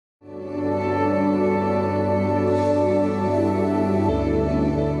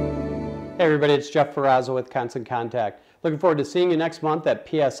Hey everybody, it's Jeff Ferrazzo with Constant Contact. Looking forward to seeing you next month at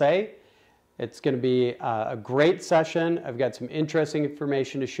PSA. It's going to be a great session. I've got some interesting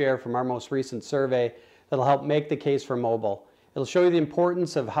information to share from our most recent survey that'll help make the case for mobile. It'll show you the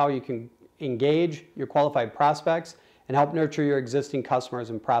importance of how you can engage your qualified prospects and help nurture your existing customers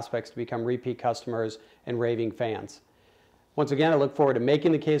and prospects to become repeat customers and raving fans. Once again, I look forward to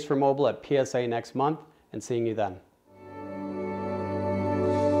making the case for mobile at PSA next month and seeing you then.